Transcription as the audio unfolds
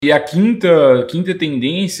E a quinta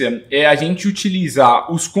tendência é a gente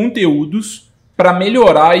utilizar os conteúdos para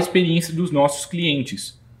melhorar a experiência dos nossos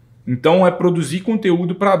clientes. Então, é produzir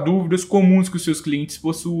conteúdo para dúvidas comuns que os seus clientes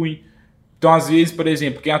possuem. Então, às vezes, por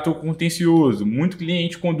exemplo, quem atua contencioso, muito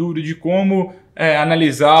cliente com dúvida de como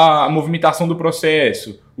analisar a movimentação do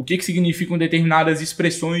processo, o que significam determinadas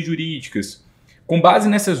expressões jurídicas. Com base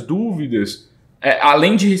nessas dúvidas,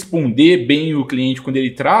 além de responder bem o cliente quando ele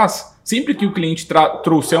traz, sempre que o cliente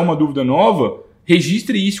trouxer uma dúvida nova,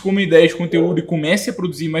 registre isso como ideia de conteúdo e comece a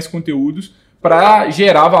produzir mais conteúdos para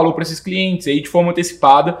gerar valor para esses clientes. Aí, de forma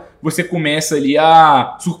antecipada, você começa ali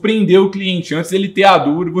a surpreender o cliente. Antes dele ter a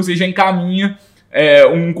dúvida, você já encaminha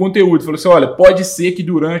um conteúdo. Falou assim, olha, pode ser que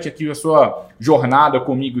durante aqui a sua jornada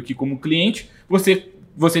comigo aqui como cliente,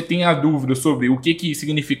 você tenha dúvida sobre o que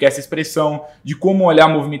significa essa expressão, de como olhar a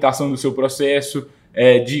movimentação do seu processo,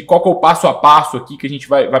 de qual que é o passo a passo aqui que a gente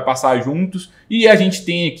vai passar juntos. E a gente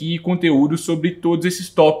tem aqui conteúdo sobre todos esses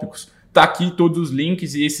tópicos. Tá aqui todos os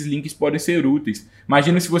links e esses links podem ser úteis.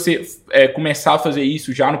 Imagina se você começar a fazer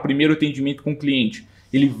isso já no primeiro atendimento com o cliente.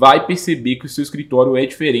 Ele vai perceber que o seu escritório é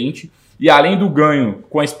diferente e além do ganho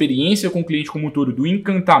com a experiência com o cliente como um todo, do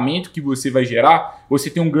encantamento que você vai gerar, você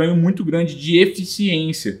tem um ganho muito grande de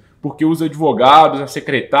eficiência, porque os advogados, a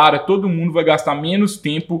secretária, todo mundo vai gastar menos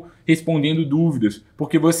tempo respondendo dúvidas,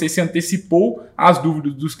 porque você se antecipou às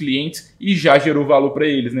dúvidas dos clientes e já gerou valor para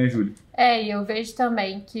eles, né, Júlia? E eu vejo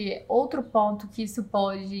também que outro ponto que isso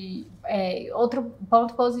pode... outro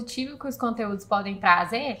ponto positivo que os conteúdos podem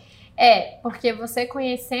trazer porque você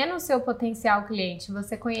conhecendo o seu potencial cliente,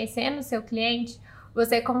 você conhecendo o seu cliente,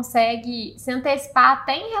 você consegue se antecipar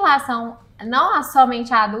até em relação não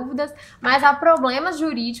somente a dúvidas, mas a problemas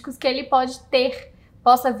jurídicos que ele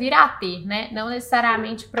possa vir a ter, né? Não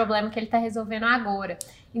necessariamente o problema que ele está resolvendo agora.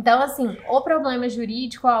 Então, assim, o problema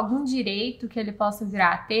jurídico, algum direito que ele possa vir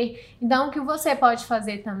a ter. Então, o que você pode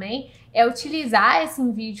fazer também é utilizar esse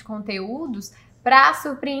envio de conteúdos para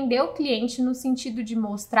surpreender o cliente no sentido de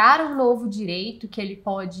mostrar um novo direito que ele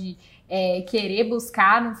pode querer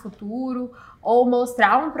buscar no futuro, ou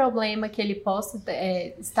mostrar um problema que ele possa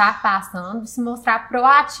estar passando, se mostrar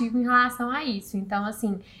proativo em relação a isso. Então,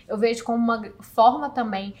 assim, eu vejo como uma forma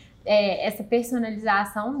também essa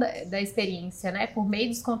personalização da experiência, né, por meio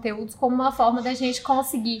dos conteúdos, como uma forma da gente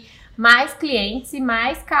conseguir mais clientes e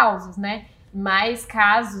mais causas, né, mais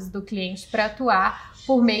casos do cliente para atuar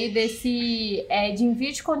por meio de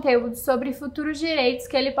envio de conteúdo sobre futuros direitos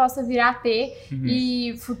que ele possa vir a ter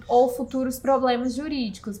ou futuros problemas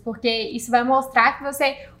jurídicos, porque isso vai mostrar que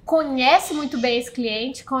você conhece muito bem esse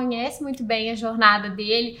cliente, conhece muito bem a jornada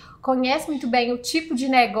dele, conhece muito bem o tipo de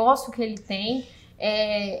negócio que ele tem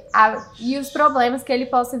e os problemas que ele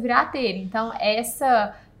possa vir a ter. Então,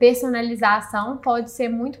 essa personalização pode ser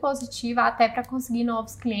muito positiva até para conseguir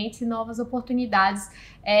novos clientes e novas oportunidades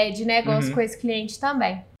de negócio com esse cliente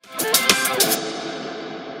também.